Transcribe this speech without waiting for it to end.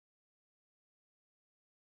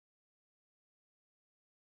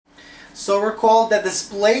So recall that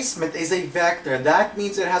displacement is a vector. That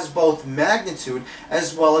means it has both magnitude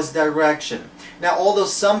as well as direction. Now, although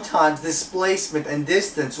sometimes displacement and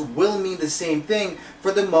distance will mean the same thing,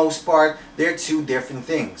 for the most part, they're two different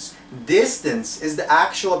things. Distance is the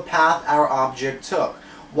actual path our object took,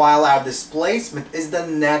 while our displacement is the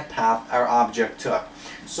net path our object took.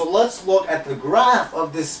 So let's look at the graph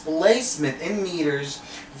of displacement in meters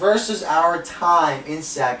versus our time in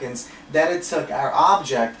seconds that it took our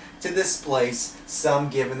object to displace some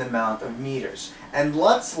given amount of meters. And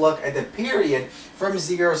let's look at the period from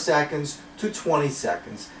 0 seconds to 20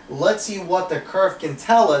 seconds. Let's see what the curve can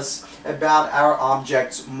tell us about our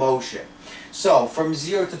object's motion. So from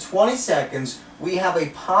 0 to 20 seconds, we have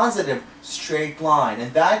a positive straight line,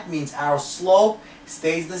 and that means our slope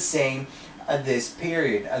stays the same at this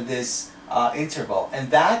period, at this interval.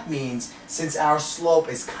 And that means, since our slope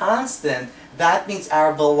is constant, that means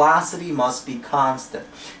our velocity must be constant.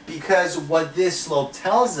 Because what this slope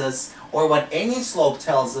tells us, or what any slope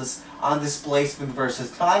tells us on displacement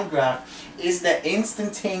versus time graph, is the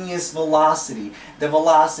instantaneous velocity, the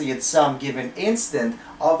velocity at some given instant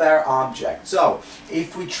of our object. So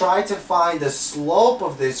if we try to find the slope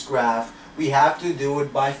of this graph, we have to do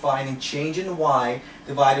it by finding change in y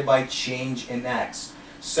divided by change in x.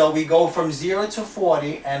 So we go from 0 to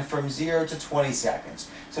 40 and from 0 to 20 seconds.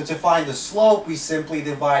 So to find the slope, we simply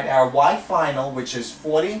divide our y final, which is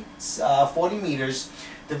 40 meters,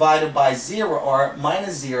 divided by 0, or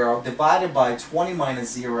minus 0, divided by 20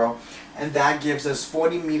 minus 0, and that gives us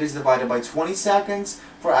 40 meters divided by 20 seconds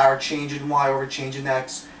for our change in y over change in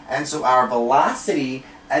x. And so our velocity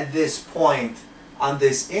at this point on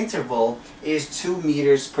this interval is 2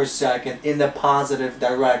 meters per second in the positive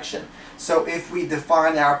direction. So if we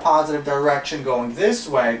define our positive direction going this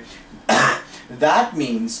way, that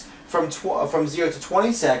means from 0 to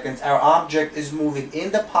 20 seconds, our object is moving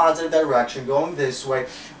in the positive direction, going this way,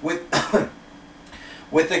 with,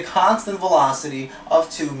 with a constant velocity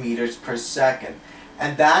of 2 meters per second.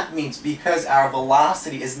 And that means, because our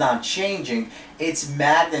velocity is not changing, its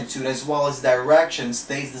magnitude as well as direction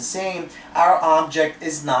stays the same, our object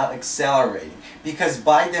is not accelerating. Because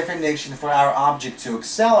by definition, for our object to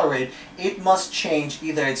accelerate, it must change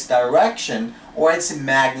either its direction or its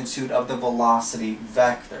magnitude of the velocity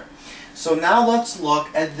vector. So now let's look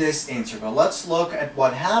at this interval. Let's look at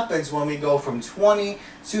what happens when we go from 20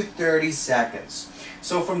 to 30 seconds.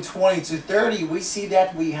 So from 20 to 30, we see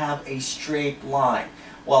that we have a straight line.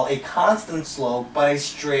 Well, a constant slope, but a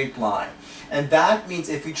straight line. And that means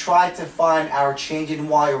if we try to find our change in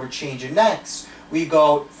y over change in x, we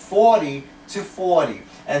go 40 to 40.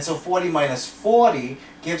 And so 40 minus 40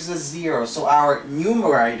 gives us 0. So our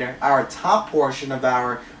numerator, our top portion of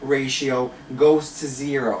our ratio, goes to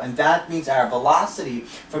 0. And that means our velocity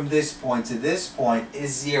from this point to this point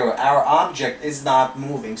is 0. Our object is not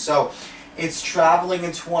moving. So it's traveling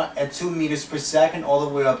at 2 meters per second all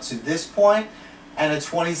the way up to this point, and at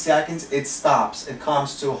 20 seconds it stops, it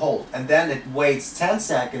comes to a halt, and then it waits 10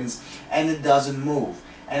 seconds and it doesn't move.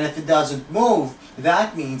 And if it doesn't move,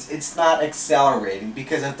 that means it's not accelerating,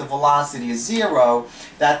 because if the velocity is 0,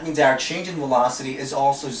 that means our change in velocity is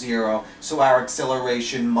also 0, so our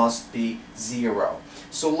acceleration must be 0.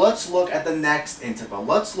 So let's look at the next interval.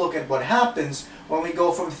 Let's look at what happens when we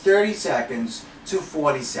go from 30 seconds to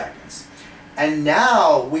 40 seconds. And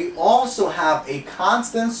now we also have a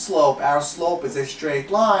constant slope. Our slope is a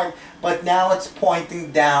straight line, but now it's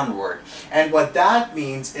pointing downward. And what that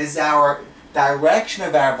means is our direction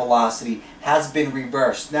of our velocity has been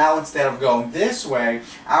reversed. Now, instead of going this way,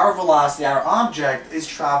 our velocity, our object, is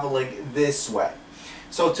traveling this way.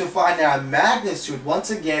 So to find our magnitude,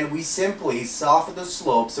 once again, we simply solve for the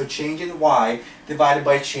slope, so change in y divided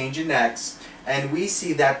by change in x, and we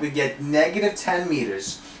see that we get negative 10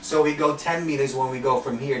 meters. So we go 10 meters when we go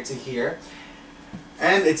from here to here.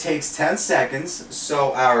 And it takes 10 seconds,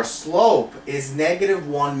 so our slope is negative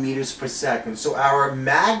 1 meters per second. So our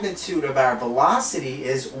magnitude of our velocity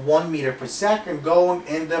is 1 meter per second going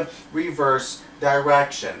in the reverse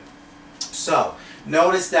direction. So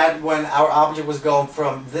notice that when our object was going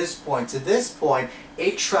from this point to this point,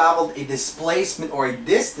 it traveled a displacement or a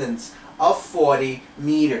distance of 40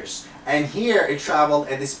 meters. And here it traveled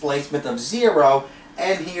a displacement of 0,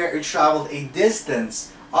 and here it traveled a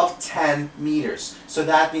distance of 10 meters. So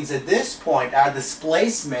that means at this point our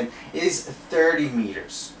displacement is 30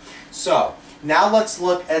 meters. So now let's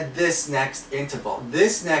look at this next interval.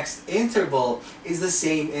 This next interval is the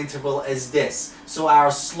same interval as this. So our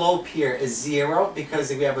slope here is 0 because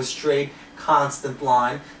we have a straight constant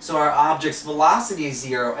line. So our object's velocity is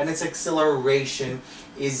 0 and its acceleration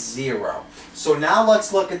is 0. So now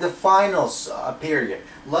let's look at the final period.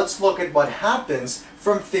 Let's look at what happens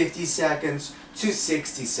from 50 seconds to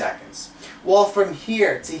 60 seconds. Well, from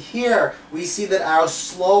here to here, we see that our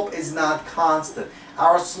slope is not constant.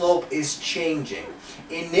 Our slope is changing.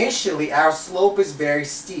 Initially, our slope is very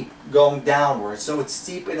steep, going downward, so it's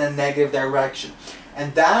steep in a negative direction.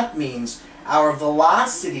 And that means our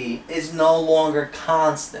velocity is no longer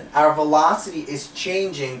constant. Our velocity is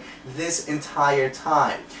changing this entire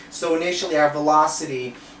time. So initially our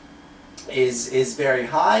velocity is very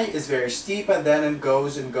high, is very steep, and then it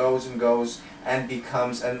goes and goes and goes and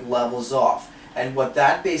becomes and levels off. And what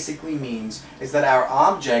that basically means is that our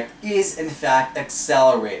object is in fact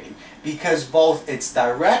accelerating, because both its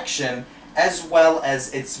direction as well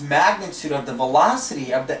as its magnitude of the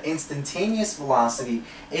velocity, of the instantaneous velocity,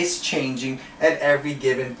 is changing at every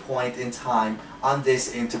given point in time on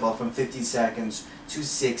this interval from 50 seconds to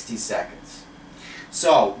 60 seconds.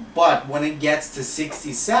 So, but when it gets to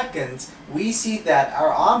 60 seconds, we see that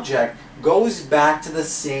our object goes back to the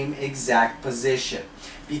same exact position.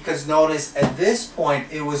 Because notice at this point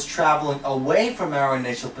it was traveling away from our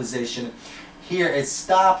initial position. Here it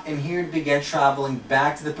stopped, and here it began traveling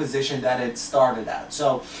back to the position that it started at.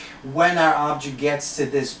 So when our object gets to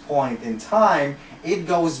this point in time, it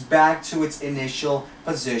goes back to its initial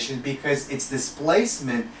position because its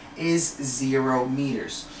displacement is 0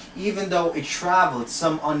 meters. Even though it traveled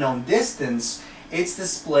some unknown distance, its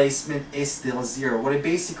displacement is still 0. What it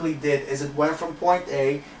basically did is it went from point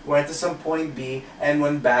A, went to some point B, and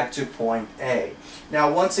went back to point A.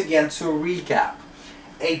 Now once again, to recap,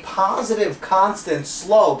 a positive constant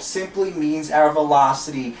slope simply means our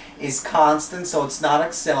velocity is constant, so it's not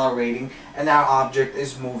accelerating, and our object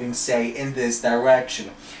is moving, say, in this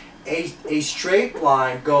direction. A straight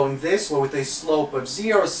line going this way with a slope of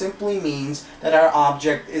 0 simply means that our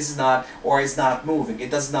object is not moving.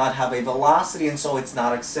 It does not have a velocity, and so it's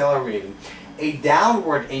not accelerating. A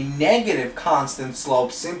downward, a negative constant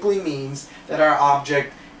slope simply means that our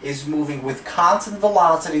object is moving with constant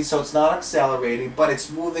velocity, so it's not accelerating, but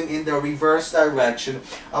it's moving in the reverse direction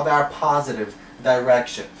of our positive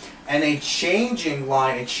direction. And a changing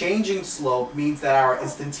line, a changing slope, means that our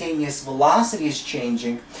instantaneous velocity is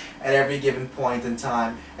changing at every given point in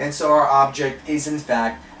time, and so our object is in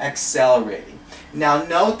fact accelerating. Now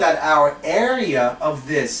note that our area of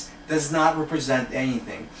this does not represent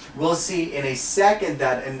anything. We'll see in a second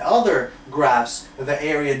that in other graphs the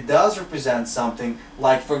area does represent something,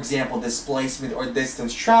 like for example displacement or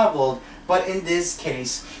distance traveled, but in this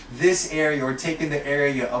case this area, or taking the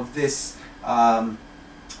area of this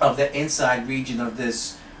of the inside region of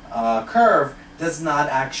this curve, does not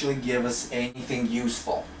actually give us anything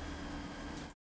useful.